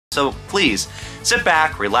So please, sit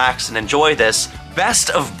back, relax, and enjoy this Best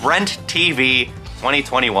of Brent TV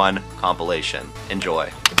 2021 compilation.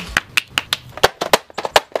 Enjoy.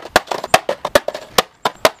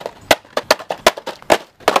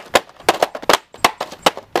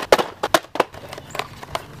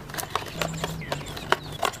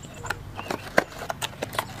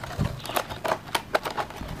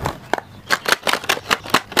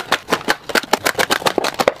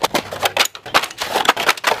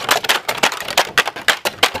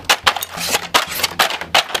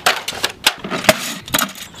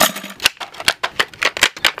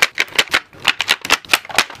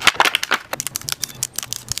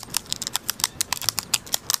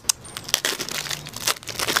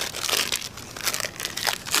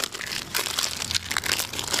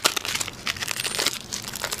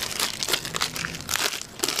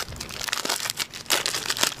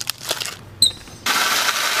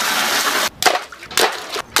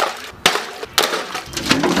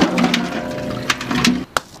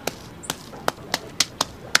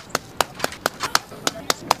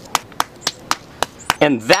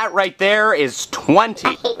 And that right there is 20.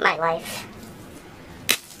 I hate my life.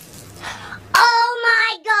 Oh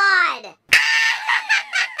my god!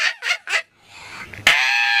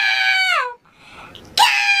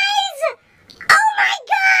 Guys! Oh my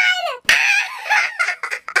god!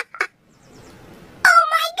 Oh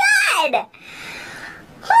my god!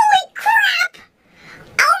 Holy crap!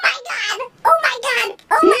 Oh my god! Oh my god!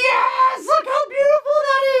 Oh my Yes! Look how beautiful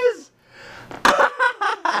that is!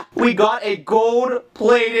 We got a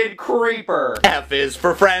gold-plated creeper. F is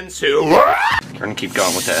for friends who... We're gonna keep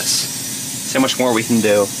going with this. See how much more we can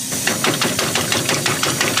do.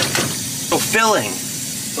 So filling.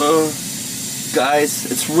 Guys,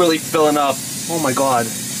 it's really filling up. Oh my god.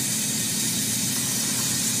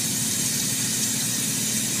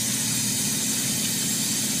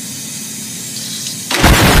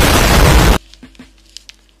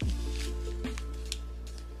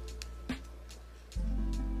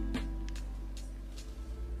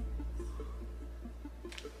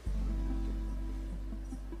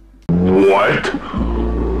 What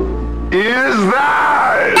is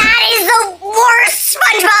that? That is the worst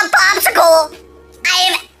SpongeBob popsicle I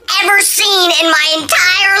have ever seen in my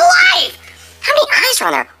entire life! How many eyes are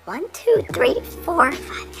on there? 1, 2, 3, 4,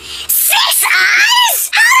 5, 6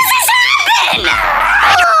 eyes? How does this happen?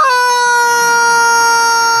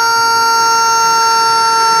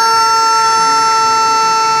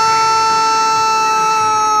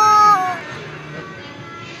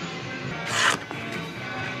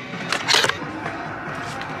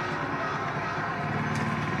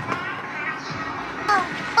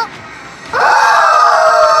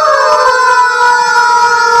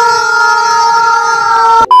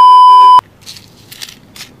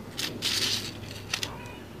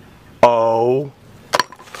 Oh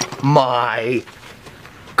my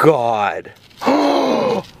god.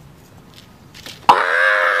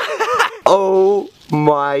 Oh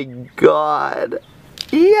my god.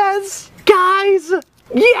 Yes, guys.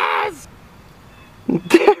 Yes.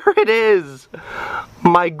 There it is.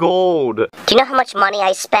 My gold. Do you know how much money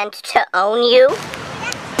I spent to own you?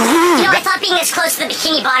 You know, I thought being this close to the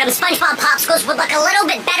Bikini Bottom SpongeBob popsicles would look a little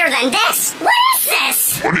bit better than this. What is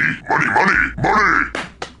this? Money.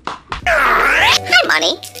 Hi,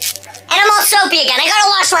 Money. And I'm all soapy again. I gotta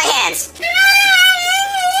wash my hands.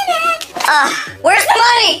 Where's the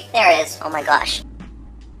money? There it is. Oh my gosh.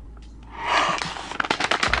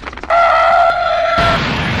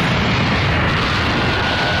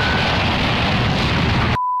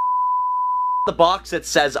 The box that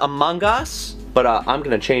says Among Us, but I'm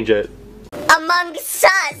gonna change it. Among Us.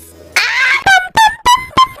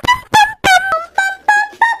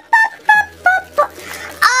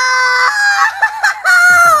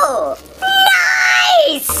 Oh!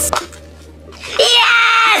 Nice!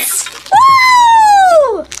 Yes!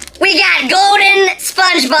 Woo! We got golden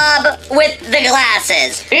SpongeBob with the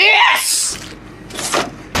glasses. Yes!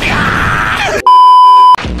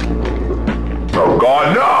 Oh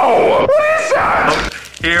god, no! What is that?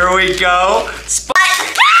 Here we go. His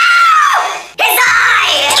eye!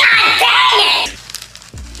 God dang it!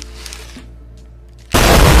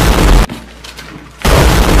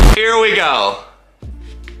 Here we go.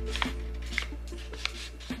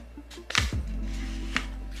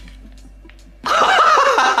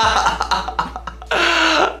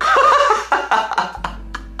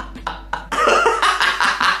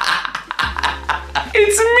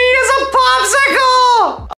 It's me as a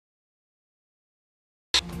popsicle!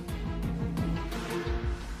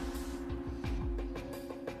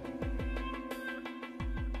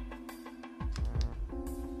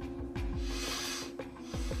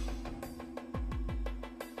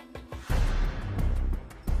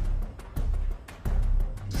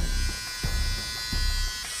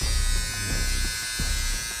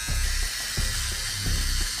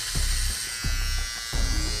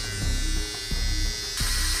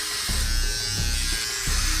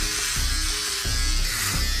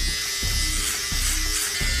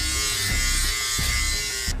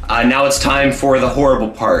 Now it's time for the horrible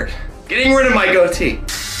part. Getting rid of my goatee.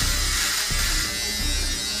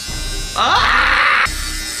 Ah!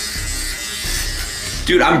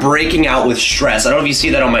 Dude, I'm breaking out with stress. I don't know if you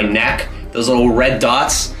see that on my neck. Those little red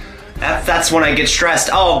dots. That's when I get stressed.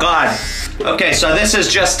 Oh God. Okay, so this is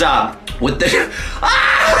just with the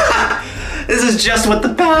this is just with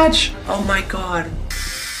the patch. Oh my God.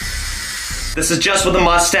 This is just with the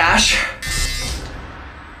mustache.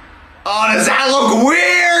 Oh, does that look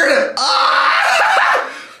weird? Ah!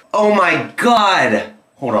 Oh my God.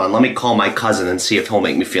 Hold on, let me call my cousin and see if he'll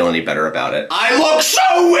make me feel any better about it. I look so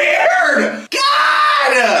weird!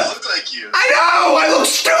 God! I look like you. I know, I look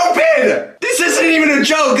stupid! This isn't even a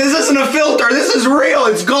joke, this isn't a filter, this is real,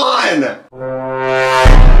 it's gone!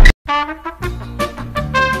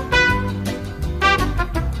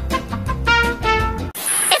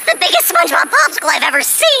 It's the biggest SpongeBob popsicle I've ever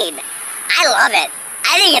seen! I love it.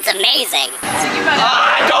 I think it's amazing.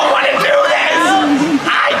 I don't want to do this!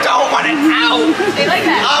 I don't want to. Ow! They like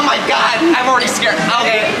that. Oh my God! I'm already scared.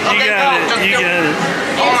 Okay, okay, go. Just You do got it.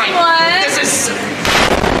 Oh my God! This is. Do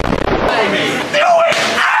it!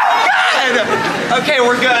 Oh God! Okay,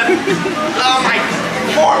 we're good. Oh my.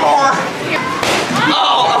 4 more.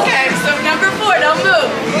 Oh, okay. So number 4, don't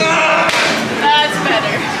move. That's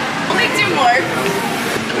better. Only 2 more.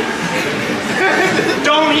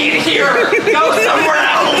 Don't eat here. Go somewhere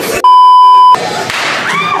else.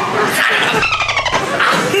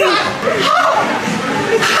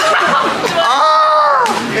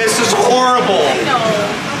 This is horrible. No.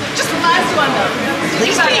 Just the last one though.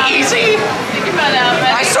 Please be easy. Think about it.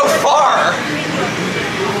 Why so far?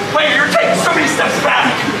 Wait, you're taking so many steps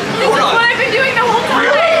back. This is what I've been doing the whole time.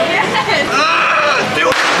 Really? Yes. Do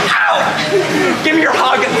it. Ow! Give me your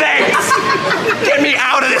hug. Thanks. Get me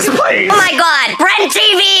out of this place. Oh my God, Brent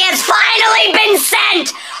TV has finally been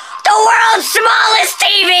sent! The world's smallest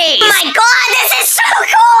TV! Oh my God, this is so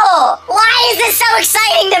cool! Why is this so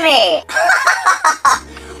exciting to me?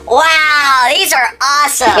 Wow, these are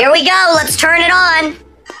awesome. Here we go, let's turn it on.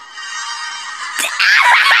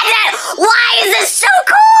 Why is this so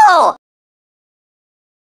cool?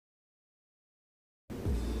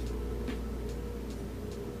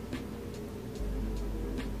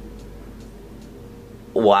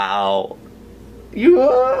 Wow.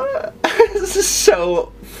 This is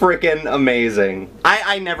so freaking amazing.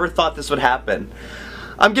 I never thought this would happen.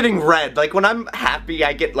 I'm getting red. Like when I'm happy,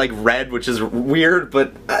 I get like red, which is weird,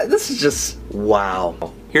 but this is just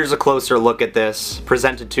wow. Here's a closer look at this,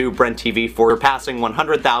 presented to Brent TV for passing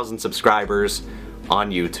 100,000 subscribers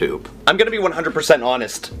on YouTube. I'm gonna be 100%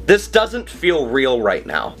 honest. This doesn't feel real right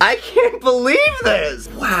now. I can't believe this.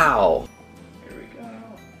 Wow. Here we go.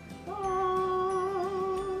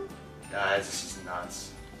 Oh. Guys, this is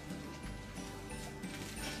nuts.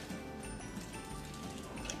 Oh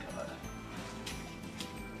my God.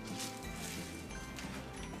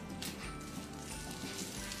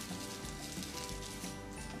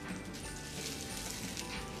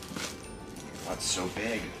 Oh, it's so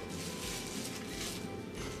big.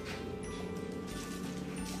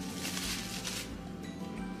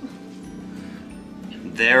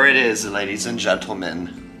 There it is, ladies and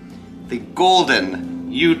gentlemen. The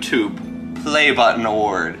golden YouTube Play Button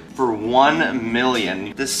Award for 1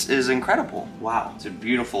 million. This is incredible. Wow, it's a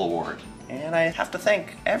beautiful award. And I have to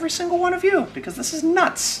thank every single one of you because this is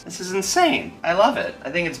nuts. This is insane. I love it.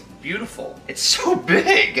 I think it's beautiful. It's so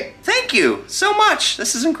big. Thank you so much.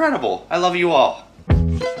 This is incredible. I love you all.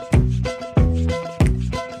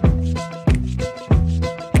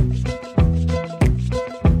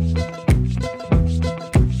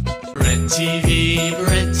 Brent TV,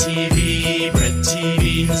 Brent TV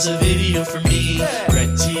has a video for me.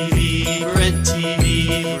 Brent TV, Brent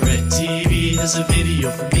TV, Brent TV has a video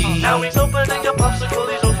for me. Now he's opening a popsicle,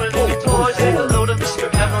 he's